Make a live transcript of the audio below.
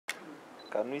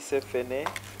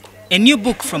A new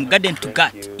book from garden to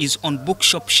gut is on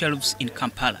bookshop shelves in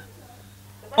Kampala.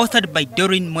 Authored by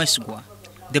Dorine Mwesiga,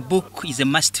 the book is a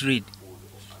must-read.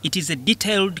 It is a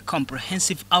detailed,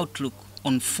 comprehensive outlook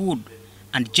on food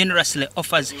and generously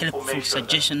offers helpful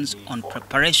suggestions on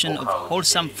preparation of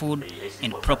wholesome food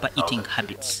and proper eating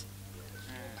habits.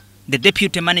 The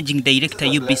Deputy Managing Director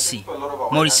UBC,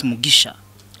 Maurice Mugisha,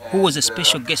 who was a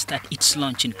special guest at its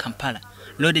launch in Kampala,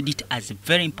 lauded it as a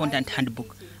very important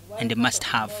handbook and a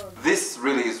must-have. This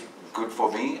really is good for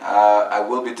me. I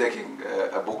will be taking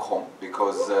a book home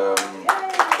because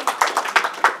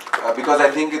I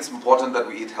think it's important that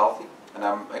we eat healthy, and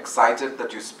I'm excited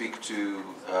that you speak to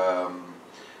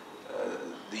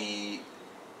the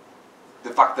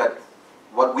fact that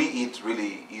what we eat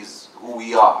really is who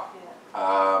we are,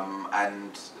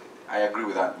 and I agree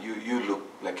with that. You look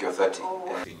like you're 30.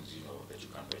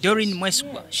 Dorine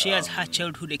Mwesiga shares her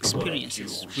childhood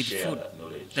experiences with food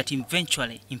that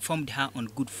eventually informed her on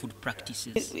good food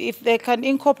practices. If they can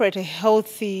incorporate a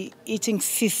healthy eating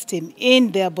system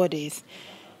in their bodies,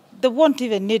 they won't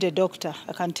even need a doctor,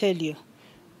 I can tell you.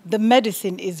 The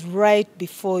medicine is right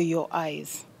before your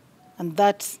eyes, and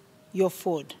that's your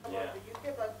food.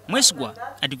 Mwesiga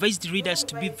advised readers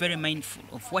to be very mindful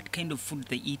of what kind of food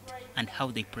they eat and how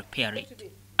they prepare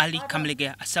it. Ali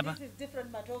Kamlegea Asaba,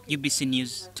 UBC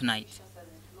News Tonight.